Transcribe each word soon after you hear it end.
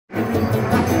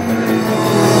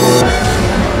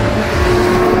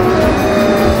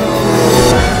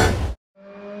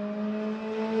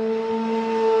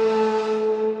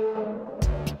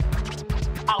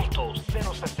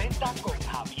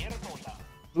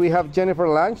we have Jennifer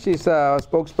Lange. She's a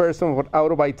spokesperson for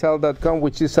AutoBytel.com,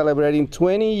 which is celebrating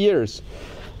 20 years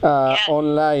Yes.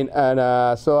 online.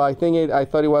 And so I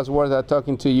thought it was worth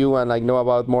talking to you and know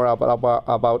about more about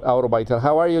AutoBytel.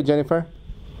 How are you, Jennifer?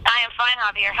 I am fine,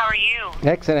 Javier. How are you?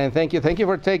 Excellent. Thank you. Thank you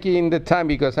for taking the time,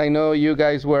 because I know you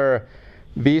guys were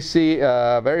busy,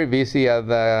 very busy at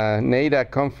the NADA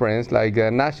conference, like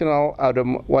National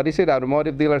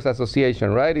Automotive Dealers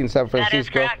Association, right, in San Francisco? That is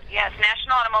correct. Yes,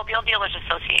 National Automobile Dealers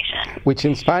Association. Which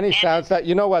in Spanish sounds like,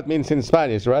 you know what means in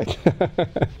Spanish, right?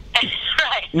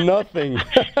 Right. Nothing.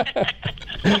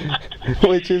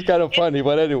 Which is kind of funny,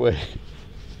 but anyway.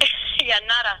 Yeah,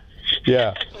 nada.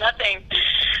 Yeah. Nothing.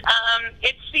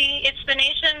 It's the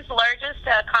nation's largest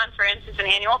conference. It's an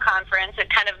annual conference. It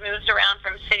kind of moves around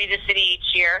from city to city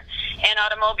each year, and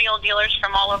automobile dealers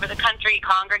from all over the country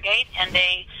congregate, and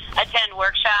they attend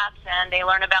workshops, and they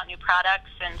learn about new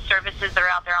products and services that are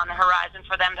out there on the horizon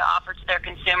for them to offer to their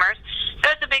consumers. So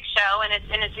it's a big show, and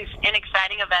it's an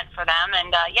exciting event for them.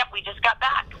 And yep, we just got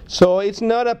back. So it's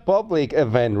not a public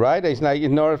event, right?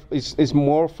 It's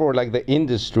more for like the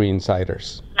industry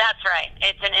insiders. That's right.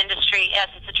 It's an industry. Yes,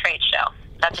 it's a trade show.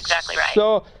 That's exactly right.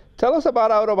 So tell us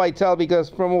about AutoBytel, because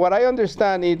from what I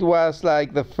understand, it was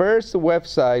like the first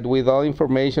website with all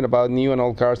information about new and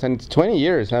old cars, and it's 20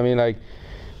 years. I mean, like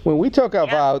when we talk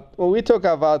about,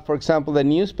 for example, the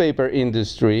newspaper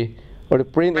industry or the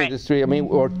print industry, I mean,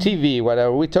 or TV,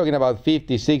 whatever, we're talking about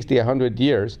 50, 60, 100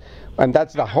 years, and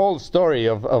that's the whole story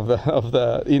of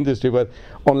the industry. But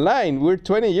online, we're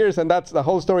 20 years, and that's the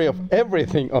whole story of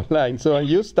everything online. So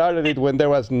you started it when there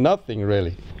was nothing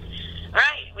really.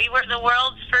 Right. We were the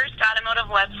world's first automotive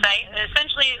website.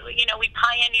 Essentially, we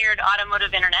pioneered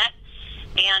automotive internet,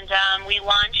 and we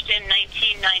launched in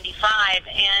 1995.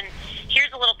 And here's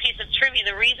a little piece of trivia.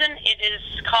 The reason it is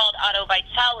called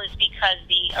AutoBytel is because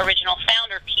the original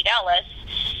founder, Pete Ellis,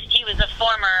 he was a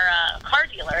former car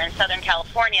dealer in Southern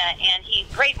California, and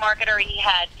great marketer. He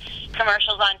had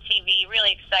commercials on TV,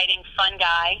 really exciting, fun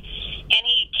guy. And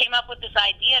he came up with this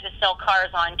idea to sell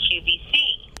cars on QVC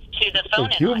to the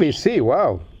phone-in QVC, audience.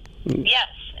 wow. Yes,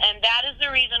 and that is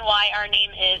the reason why our name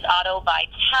is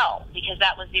AutoBytel, because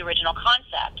that was the original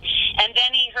concept. And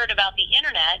then he heard about the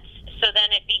internet, so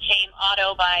then it became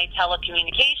Auto by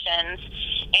Telecommunications,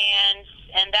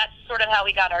 and that's sort of how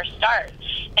we got our start.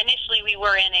 Initially, we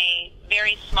were in a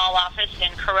very small office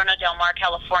in Corona del Mar,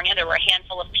 California. There were a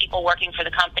handful of people working for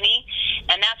the company,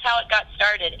 and that's how it got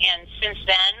started. And since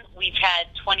then, we've had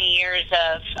 20 years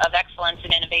of excellence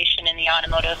and innovation in the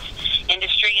automotive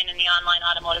industry and in the online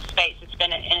automotive space. It's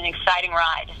been an exciting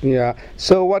ride. Yeah.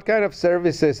 So what kind of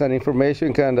services and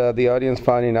information can the audience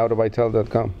find in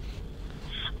AutoBytel.com?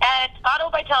 At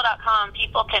AutoBytel.com,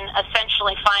 people can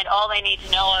essentially find all they need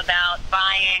to know about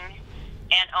buying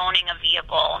and owning a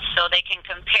vehicle. So they can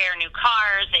compare new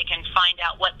cars, they can find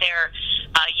out what their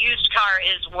used car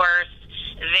is worth,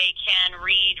 they can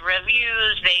read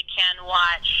reviews, they can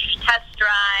watch test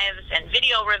drives and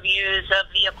video reviews of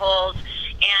vehicles,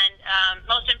 and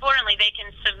most importantly, they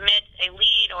can submit a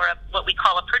lead or what we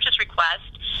call a purchase request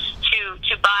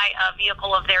to buy a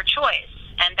vehicle of their choice.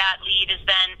 And that lead is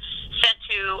then sent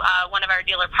to one of our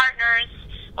dealer partners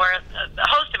or a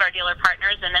host of our dealer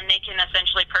partners, and then they can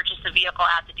essentially purchase the vehicle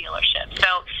at the dealership.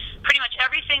 So pretty much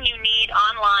everything you need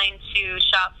online to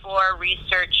shop for,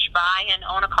 research, buy, and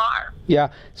own a car. Yeah.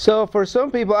 So for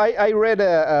some people, I read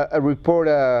a report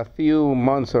a few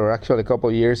months, or actually a couple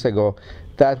of years ago,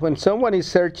 that when someone is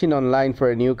searching online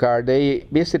for a new car, they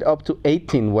visit up to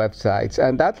 18 websites,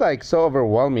 and that's like so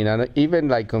overwhelming and even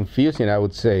like confusing, I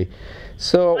would say.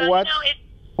 So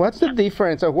what's the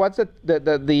difference, or what's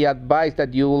the advice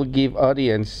that you will give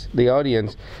the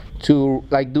audience to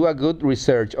like do a good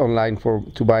research online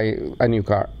to buy a new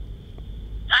car?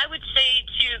 I would say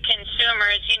to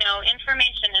consumers,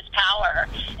 information is power,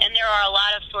 and there are a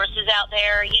lot of sources out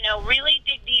there. Really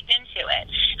dig deep into it.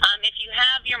 If you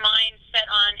have your mind set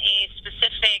on a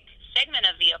specific segment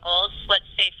of vehicles, let's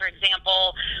say, for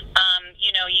example,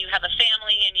 you have a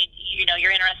family and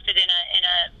you're interested in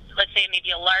a let's say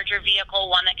maybe a larger vehicle,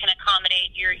 one that can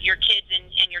accommodate your kids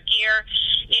and your gear,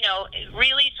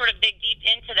 really sort of dig deep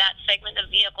into that segment of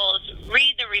vehicles,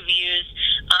 read the reviews,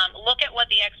 look at what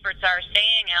the experts are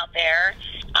saying out there.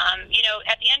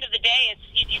 At the end of the day,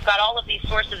 you've got all of these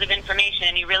sources of information,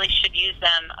 and you really should use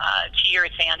them to your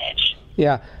advantage.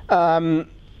 Yeah.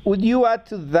 Would you add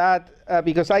to that,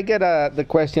 because I get the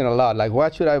question a lot, like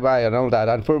what should I buy and all that,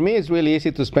 and for me it's really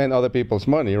easy to spend other people's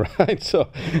money, right? So,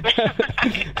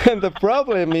 and the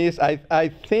problem is I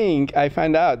think I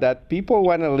find out that people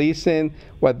want to listen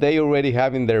what they already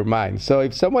have in their mind. So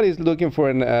if somebody is looking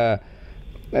for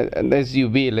an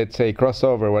SUV, let's say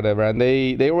crossover, whatever, and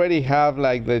they already have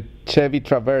like the Chevy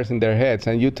Traverse in their heads,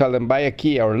 and you tell them buy a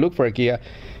Kia or look for a Kia,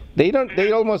 they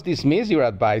almost dismiss your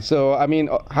advice. So I mean,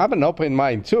 have an open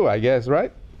mind too, I guess,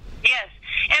 right? Yes,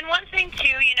 and one thing too,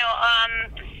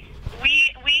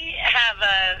 we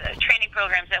have training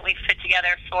programs that we've put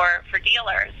together for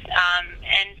dealers,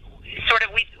 and sort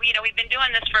of we've been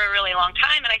doing this for a really long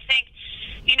time, and I think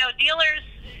dealers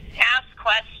ask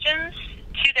questions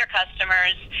to their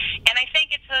customers, and I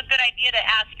think it's a good idea to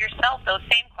ask yourself those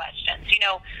same questions.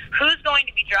 Who's going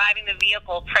to be driving the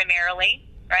vehicle primarily,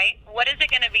 right? What is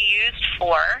it going to be used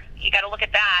for? You got to look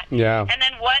at that. Yeah. And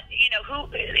then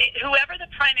whoever the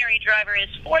primary driver is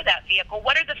for that vehicle,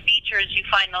 what are the features you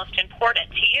find most important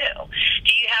to you?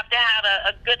 Do you have to have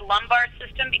a good lumbar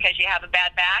system because you have a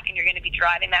bad back and you're going to be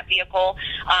driving that vehicle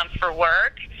for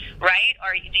work, right?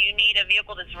 Or do you need a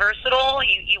vehicle that's versatile?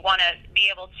 You want to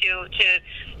be able to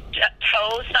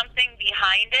tow something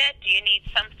behind it? Do you need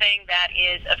something that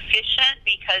is efficient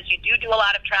because you do a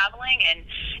lot of traveling and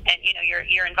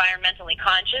you're environmentally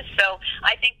conscious? So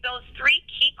I think those three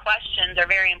key questions are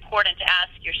very important to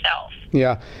ask yourself.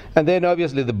 Yeah, and then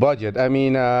obviously the budget. I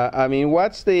mean,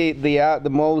 what's the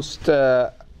most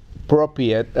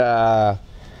appropriate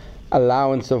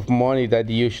allowance of money that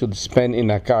you should spend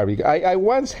in a car? Because I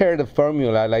once heard a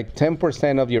formula like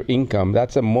 10% of your income.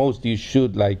 That's the most you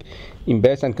should like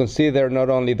invest and consider, not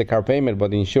only the car payment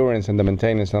but the insurance and the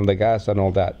maintenance and the gas and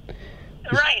all that.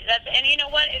 Right. And you know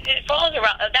what? It falls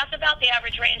around. That's about the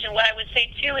average range. And what I would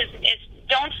say too is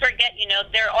don't forget.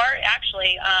 There are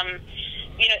actually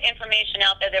information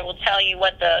out there that will tell you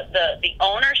what the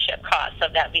ownership costs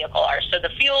of that vehicle are. So the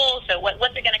fuel. So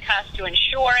what's it going to cost to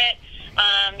insure it?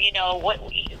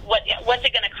 What's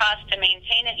it going to cost to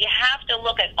maintain it? You have to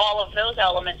look at all of those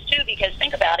elements too, because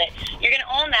think about it. You're going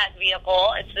to own that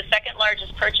vehicle. It's the second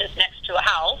largest purchase next to a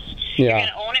house. Yeah. You're going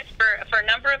to own it for a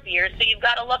number of years. So you've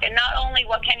got to look at not only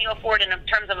what can you afford in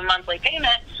terms of a monthly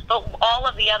payment, but all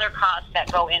of the other costs that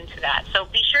go into that. So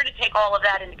be sure to take all of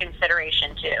that into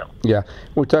consideration too. Yeah.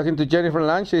 We're talking to Jennifer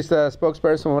Lange. She's the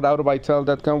spokesperson for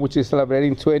AutoBytel.com, which is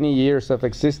celebrating 20 years of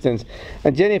existence.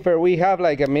 And Jennifer, we have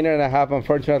like a minute and a half,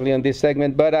 unfortunately, on this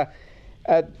segment, but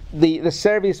the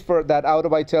service for that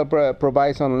AutoBytel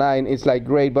provides online is like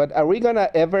great. But are we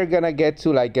ever gonna get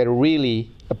to like a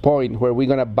point where we're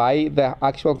gonna buy the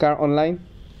actual car online?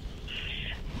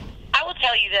 I will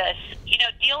tell you this.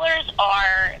 Dealers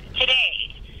are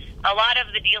today. A lot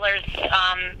of the dealers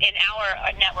in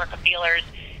our network of dealers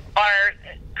are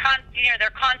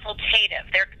they're consultative.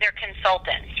 They're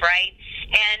consultants, right?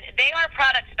 And they are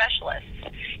product specialists.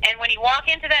 And when you walk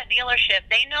into that dealership,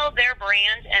 they know their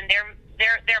brand and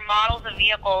their models of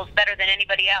vehicles better than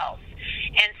anybody else.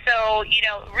 And so,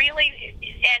 really,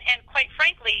 and quite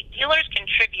frankly, dealers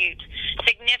contribute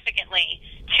significantly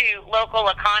to local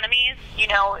economies.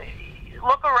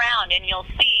 Look around and you'll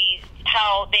see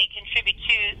how they contribute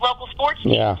to local sports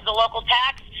teams, to the local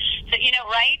tax,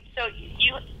 right? So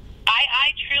I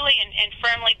truly and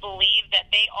firmly believe that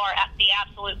they are the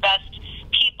absolute best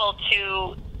people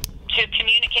to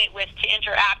communicate with, to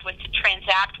interact with, to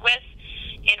transact with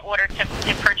in order to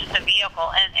purchase a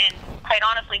vehicle. And quite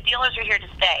honestly, dealers are here to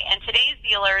stay. And today's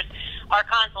dealers are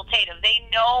consultative. They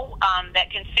know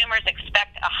that consumers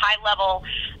expect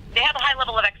they have a high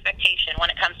level of expectation when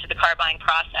it comes to the car buying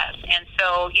process. And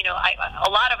so, a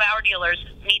lot of our dealers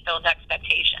meet those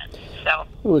expectations. So.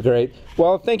 Well, great.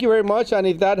 Well, thank you very much. And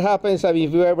if that happens, if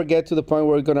you ever get to the point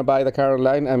where you're going to buy the car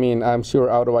online, I'm sure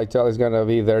AutoBytel is going to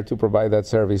be there to provide that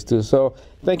service too. So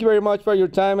thank you very much for your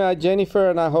time, Jennifer,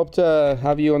 and I hope to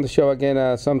have you on the show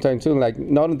again sometime soon, like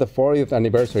not on the 40th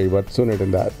anniversary, but sooner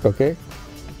than that, okay?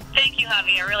 Thank you,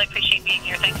 Javi. I really appreciate being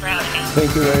here. Thanks for having me.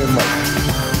 Thank you very much.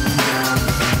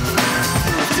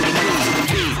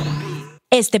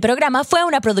 Este programa fue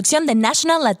una producción de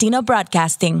National Latino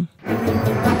Broadcasting.